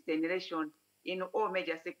statistics generation in all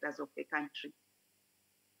major sectors of the country.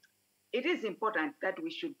 It is important that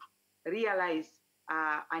we should realize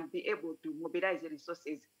and be able to mobilize the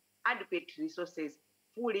resources, adequate resources,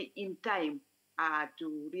 fully in time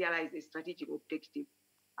to realize the strategic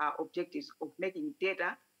objectives of making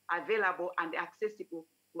data available and accessible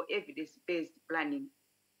for evidence-based planning.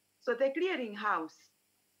 So the Clearinghouse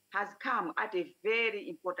has come at a very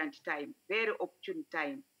important time, very opportune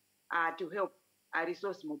time to help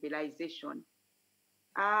resource mobilization.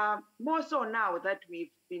 More so now that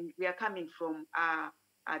we are coming from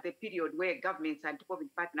the period where governments and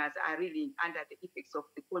public partners are really under the effects of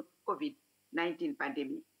the COVID-19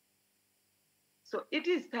 pandemic. So it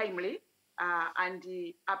is timely, and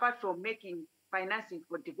apart from making financing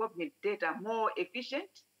for development data more efficient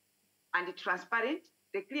and transparent,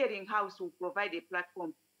 the Clearinghouse will provide a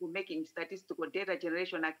platform for making statistical data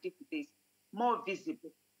generation activities more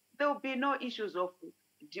visible. There will be no issues of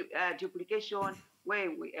duplication,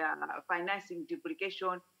 where we are financing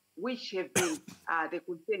duplication, which have been the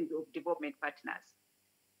concerns of development partners.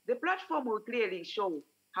 The platform will clearly show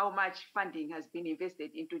how much funding has been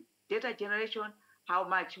invested into data generation, how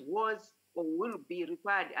much was or will be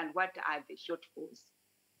required, and what are the shortfalls.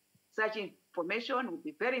 Such information will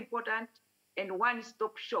be very important and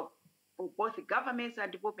one-stop shop for both governments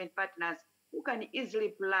and development partners who can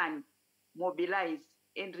easily plan, mobilize,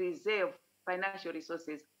 and reserve financial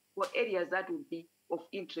resources for areas that will be of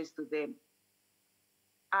interest to them.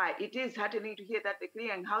 It is heartening to hear that the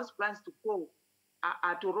Clearinghouse plans to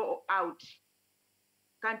roll out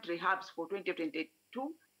country hubs for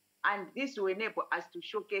 2022, and this will enable us to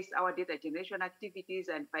showcase our data generation activities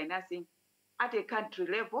and financing at a country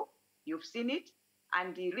level. You've seen it,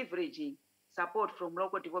 and leveraging support from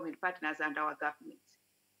local development partners and our governments.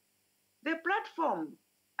 The platform,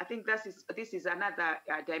 I think this is another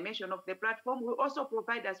dimension of the platform, will also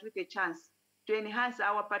provide us with a chance to enhance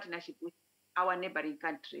our partnership with our neighboring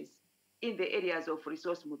countries in the areas of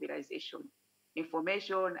resource mobilization,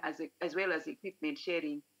 information, as well as equipment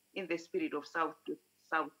sharing in the spirit of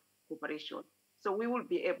South-to-South cooperation. So we will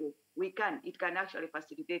be able, it can actually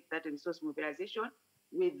facilitate that resource mobilization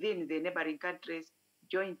within the neighboring countries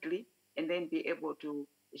jointly, and then be able to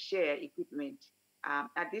share equipment.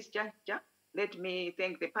 At this juncture, let me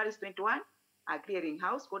thank the Paris 21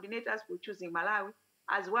 Clearinghouse coordinators for choosing Malawi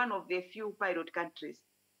as one of the few pilot countries.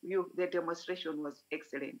 The demonstration was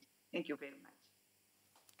excellent. Thank you very much.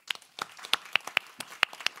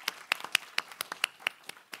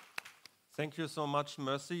 Thank you so much,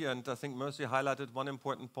 Mercy. And I think Mercy highlighted one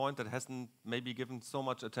important point that hasn't maybe given so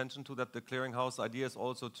much attention to, that the Clearinghouse idea is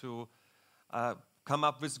also to come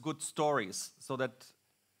up with good stories so that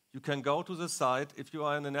you can go to the site if you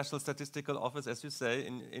are in the National Statistical Office, as you say,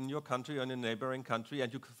 in your country or in a neighboring country,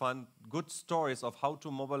 and you can find good stories of how to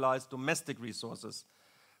mobilize domestic resources.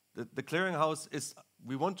 The Clearinghouse is,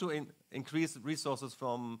 we want to increase resources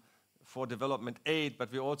for development aid,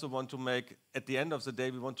 but we also want to make, at the end of the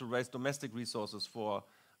day, we want to raise domestic resources for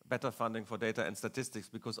better funding for data and statistics,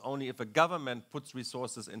 because only if a government puts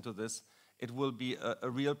resources into this, it will be a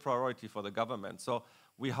real priority for the government. So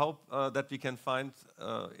we hope that we can find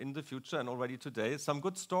in the future and already today some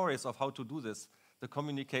good stories of how to do this, the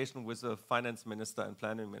communication with the finance minister and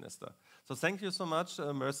planning minister. So thank you so much,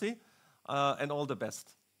 Mercy, and all the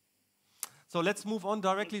best. So let's move on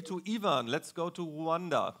directly to Ivan. Let's go to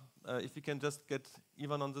Rwanda. If you can just get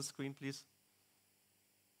Ivan on the screen, please.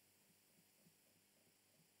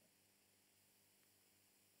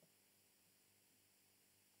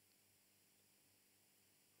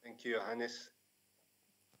 Thank you, Johannes.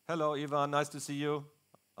 Hello, Ivan. Nice to see you.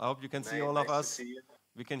 I hope you can see all of us. To see you.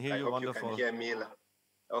 We can hear you wonderful. You can hear me.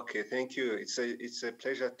 Okay, thank you. It's a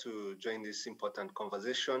pleasure to join this important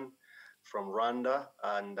conversation from Rwanda,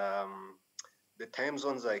 and the time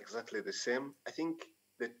zones are exactly the same. I think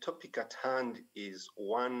the topic at hand is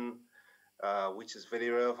one which is very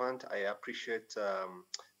relevant. I appreciate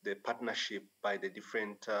the partnership by the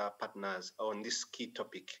different partners on this key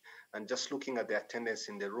topic. And just looking at the attendance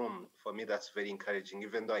in the room, for me, that's very encouraging,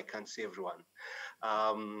 even though I can't see everyone.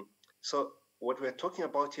 So what we're talking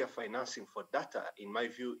about here, financing for data, in my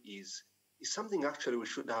view, is something actually we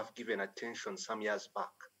should have given attention some years back.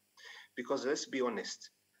 Because let's be honest,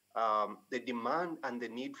 the demand and the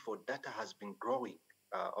need for data has been growing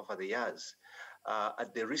over the years,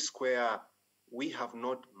 at the risk where we have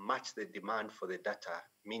not matched the demand for the data,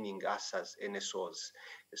 meaning us as NSOs,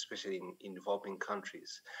 especially in developing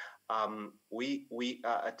countries. We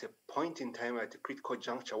are at a point in time, at a critical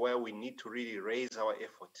juncture, where we need to really raise our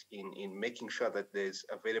effort in making sure that there's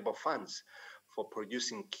available funds for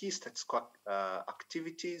producing key statistical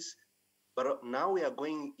activities. But now we are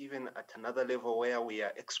going even at another level where we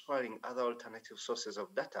are exploring other alternative sources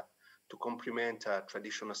of data to complement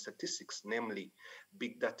traditional statistics, namely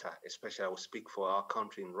big data, especially I will speak for our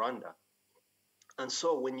country in Rwanda. And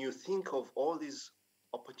so when you think of all these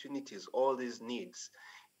opportunities, all these needs,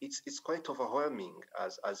 it's quite overwhelming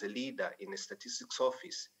as a leader in a statistics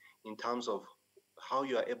office in terms of how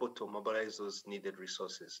you are able to mobilize those needed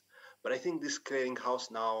resources. But I think this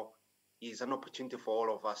clearinghouse now is an opportunity for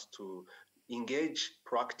all of us to engage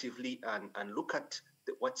proactively and look at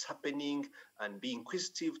what's happening and be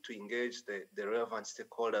inquisitive to engage the relevant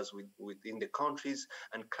stakeholders within the countries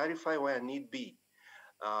and clarify where need be.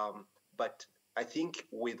 But I think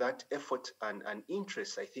with that effort and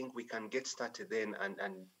interest, I think we can get started then,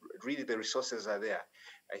 and really the resources are there.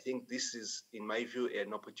 I think this is, in my view,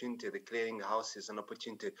 an opportunity. The Clearinghouse is an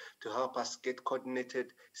opportunity to help us get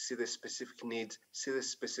coordinated, see the specific needs, see the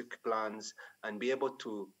specific plans, and be able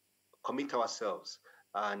to commit ourselves.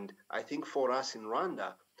 And I think for us in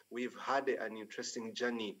Rwanda, we've had an interesting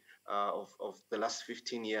journey of the last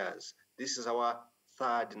 15 years. This is our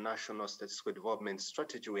third national statistical development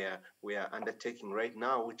strategy we are undertaking right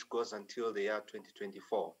now, which goes until the year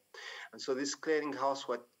 2024. And so this Clearinghouse,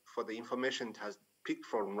 what for the information it has picked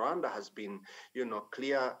from Rwanda has been,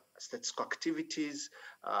 clear statistical activities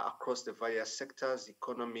across the various sectors,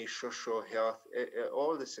 economy, social, health,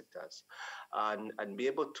 all the sectors, and be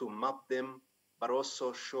able to map them, but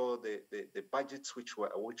also show the budgets which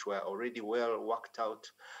were already well worked out.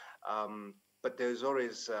 But there's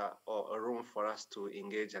always a room for us to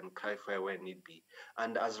engage and clarify where need be.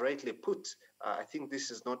 And as rightly put, I think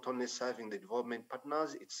this is not only serving the development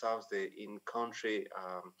partners, it serves the in-country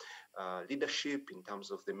leadership in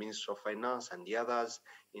terms of the Ministry of Finance and the others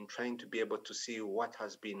in trying to be able to see what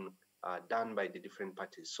has been done by the different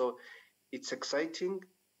parties. So it's exciting,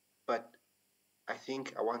 but I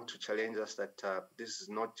think I want to challenge us that this is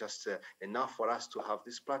not just enough for us to have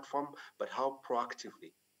this platform, but how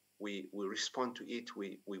proactively we respond to it,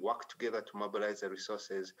 we work together to mobilize the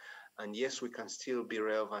resources. And yes, we can still be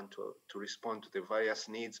relevant to respond to the various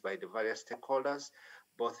needs by the various stakeholders,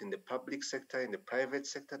 both in the public sector, in the private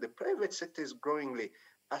sector. The private sector is growingly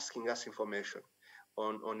asking us information.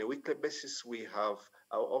 On a weekly basis, we have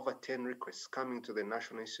over 10 requests coming to the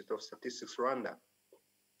National Institute of Statistics, Rwanda,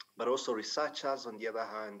 but also researchers on the other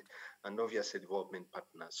hand, and obviously development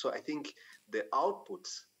partners. So I think the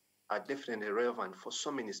outputs are definitely relevant for so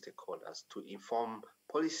many stakeholders to inform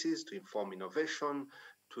policies, to inform innovation,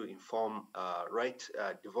 to inform right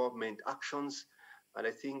development actions. And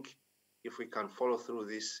I think if we can follow through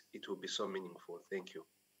this, it will be so meaningful. Thank you.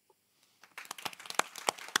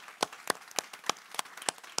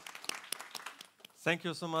 Thank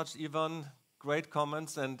you so much, Ivan. Great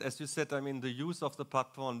comments. And as you said, I mean, the use of the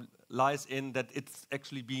platform lies in that it's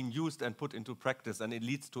actually being used and put into practice, and it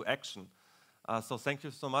leads to action. So thank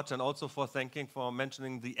you so much, and also for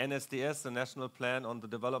mentioning the UNSD-DESA, the National Plan on the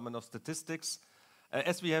Development of Statistics.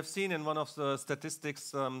 As we have seen in one of the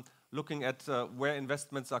statistics, looking at where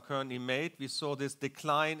investments are currently made, we saw this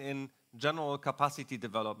decline in general capacity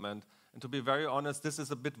development. And to be very honest, this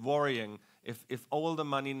is a bit worrying. If all the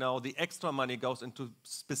money now, the extra money goes into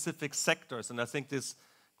specific sectors, and I think this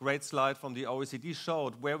great slide from the OECD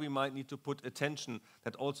showed where we might need to put attention,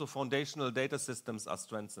 that also foundational data systems are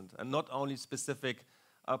strengthened, and not only specific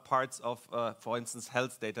parts of, for instance,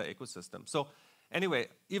 health data ecosystem. So anyway,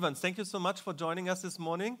 Ivan, thank you so much for joining us this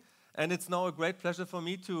morning. And it's now a great pleasure for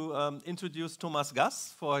me to introduce Thomas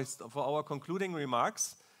Gass for our concluding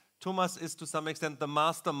remarks. Thomas is to some extent the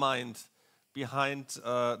mastermind behind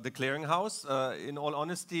the Clearinghouse. In all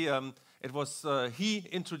honesty, it was he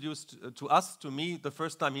introduced to me, the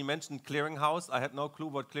first time he mentioned Clearinghouse. I had no clue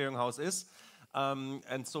what Clearinghouse is.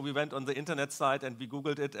 And so we went on the internet site and we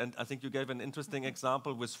Googled it, and I think you gave an interesting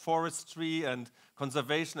example with forestry and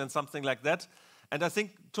conservation and something like that. And I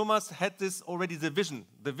think Thomas had this already, the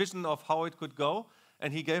vision of how it could go,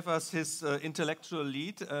 and he gave us his intellectual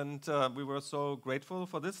lead, and we were so grateful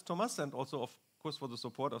for this, Thomas, and also, of course, for the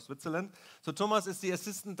support of Switzerland. So Thomas is the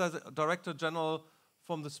Assistant Director General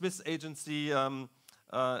from the Swiss Agency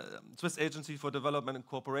for Development and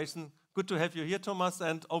Cooperation. Good to have you here, Thomas,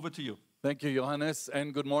 and over to you. Thank you, Johannes,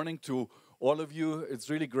 and good morning to all of you. It's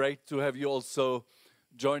really great to have you also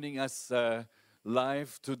joining us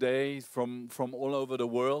live today from all over the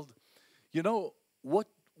world. You know, what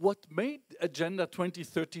made Agenda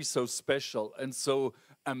 2030 so special and so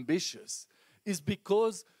ambitious is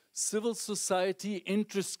because civil society,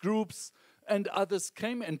 interest groups, and others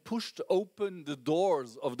came and pushed open the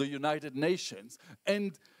doors of the United Nations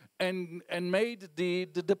and made the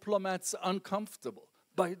diplomats uncomfortable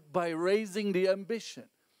by raising the ambition.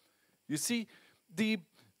 You see, the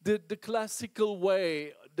classical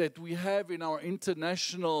way that we have in our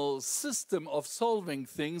international system of solving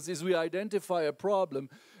things is we identify a problem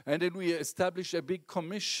and then we establish a big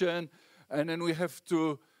commission, and then we have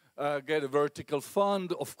to get a vertical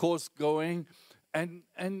fund, of course, going. And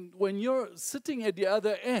when you're sitting at the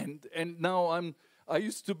other end, and now I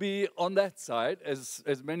used to be on that side, as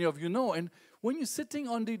many of you know, and when you're sitting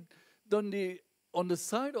on the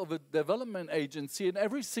side of a development agency, and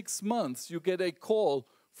every 6 months you get a call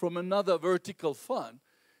from another vertical fund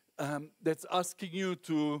that's asking you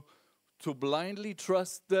to blindly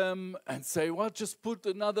trust them and say, well, just put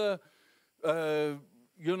another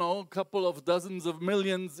you know, a couple of dozens of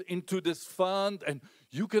millions into this fund, and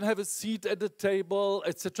you can have a seat at the table,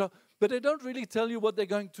 etc. But they don't really tell you what they're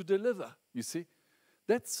going to deliver, you see.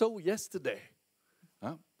 That's so yesterday.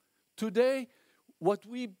 Today, what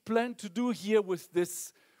we plan to do here with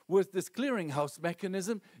this clearinghouse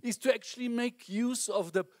mechanism is to actually make use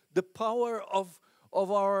of the power of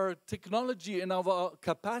our technology and of our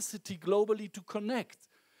capacity globally to connect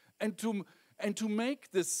and to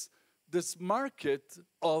make this market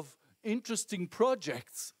of interesting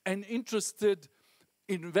projects and interested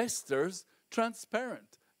investors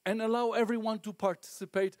transparent and allow everyone to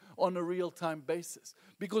participate on a real-time basis.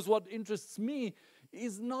 Because what interests me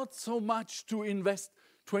is not so much to invest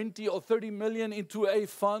 20 or 30 million into a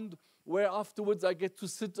fund where afterwards I get to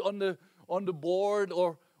sit on the board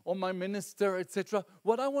or on my minister, etc.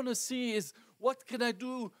 What I want to see is what can I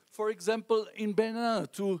do, for example, in Bern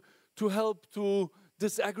to help to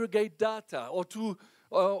disaggregate data,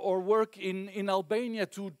 or work in Albania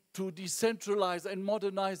to decentralize and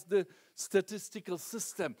modernize the statistical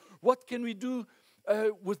system. What can we do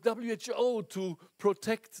with WHO to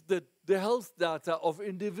protect the health data of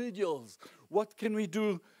individuals? What can we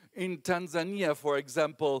do in Tanzania, for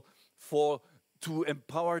example, to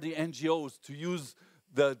empower the NGOs to use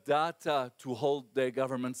the data to hold their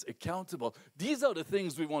governments accountable? These are the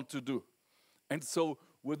things we want to do. And so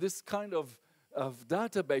with this kind of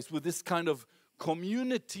database, with this kind of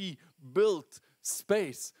community-built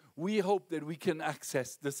space, we hope that we can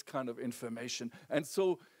access this kind of information. And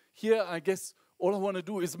so here, I guess, all I want to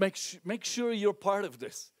do is make sure you're part of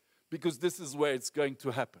this, because this is where it's going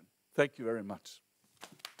to happen. Thank you very much.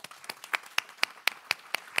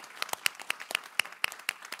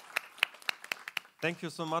 Thank you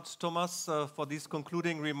so much, Thomas, for these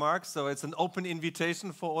concluding remarks. So it's an open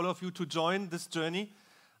invitation for all of you to join this journey.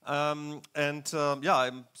 Yeah,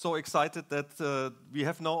 I'm so excited that we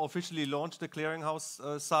have now officially launched the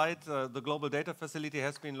Clearinghouse site. The Global Data Facility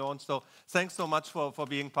has been launched. So thanks so much for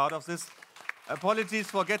being part of this. Apologies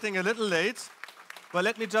for getting a little late. But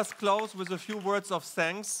let me just close with a few words of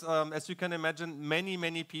thanks. As you can imagine,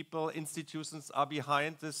 many people, institutions are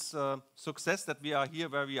behind this success that we are here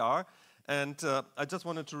where we are. And I just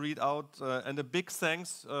wanted to read out and a big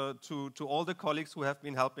thanks to all the colleagues who have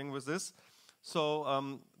been helping with this.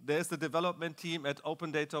 So there's the development team at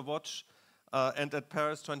Open Data Watch and at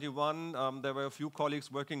Paris 21. There were a few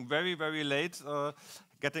colleagues working very late,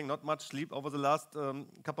 getting not much sleep over the last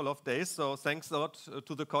couple of days. So thanks a lot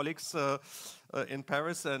to the colleagues in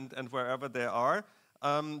Paris and wherever they are.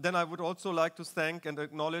 Then I would also like to thank and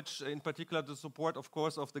acknowledge in particular the support, of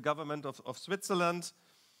course, of the government of Switzerland,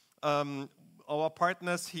 our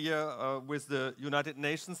partners here with the United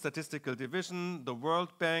Nations Statistical Division, the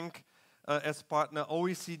World Bank as partner,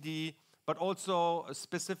 OECD, but also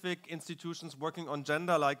specific institutions working on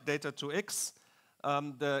gender like Data2X,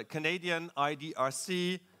 the Canadian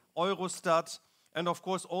IDRC, Eurostat, and of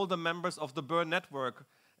course all the members of the Bern network.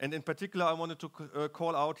 And in particular, I wanted to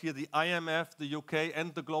call out here the IMF, the UK,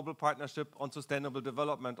 and the Global Partnership on Sustainable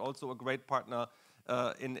Development, also a great partner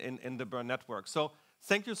in the Bern network. So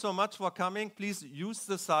thank you so much for coming. Please use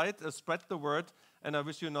the site, spread the word, and I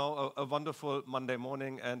wish you now a wonderful Monday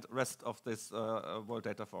morning and rest of this World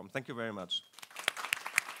Data Forum. Thank you very much.